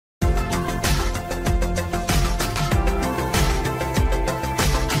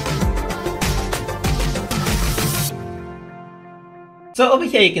So over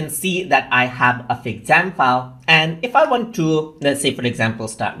here, you can see that I have a Figma file. And if I want to, let's say, for example,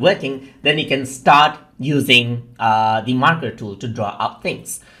 start working, then you can start using the marker tool to draw out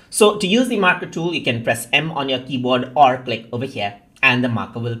things. So to use the marker tool, you can press M on your keyboard or click over here and the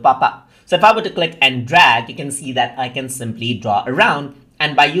marker will pop up. So if I were to click and drag, you can see that I can simply draw around.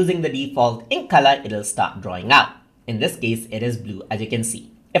 And by using the default ink color, it'll start drawing out. In this case, it is blue, as you can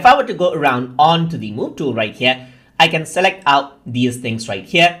see. If I were to go around onto the move tool right here, I can select out these things right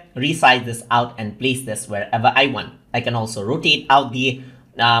here, resize this out and place this wherever I want. I can also rotate out the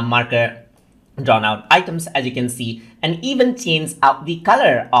marker drawn out items, as you can see, and even change out the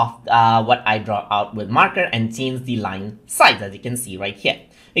color of what I draw out with marker and change the line size, as you can see right here.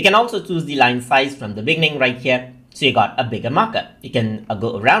 You can also choose the line size from the beginning right here. So you got a bigger marker. You can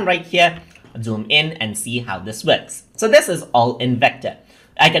go around right here, zoom in and see how this works. So this is all in vector.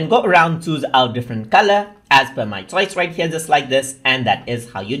 I can go around, choose out different color as per my choice right here, just like this. And that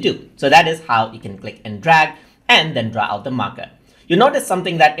is how you do. So that is how you can click and drag and then draw out the marker. You notice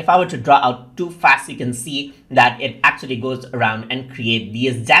something that if I were to draw out too fast, you can see that it actually goes around and create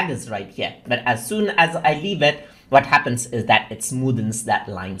these jaggers right here. But as soon as I leave it, what happens is that it smoothens that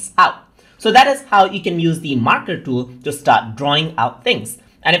lines out. So that is how you can use the marker tool to start drawing out things.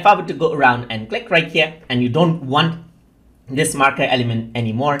 And if I were to go around and click right here and you don't want this marker element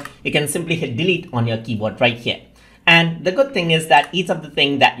anymore, you can simply hit delete on your keyboard right here. And the good thing is that each of the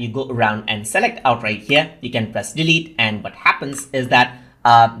thing that you go around and select out right here, you can press delete. And what happens is that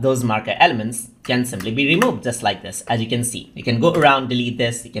those marker elements can simply be removed just like this. As you can see, you can go around, delete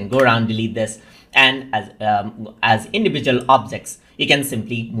this, you can go around, delete this. And as individual objects, you can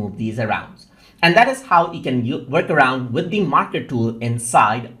simply move these around. And that is how you can work around with the marker tool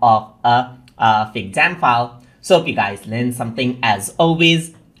inside of a Figma file. So if you guys learned something as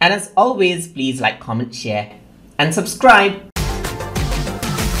always, and as always, please like, comment, share, and subscribe.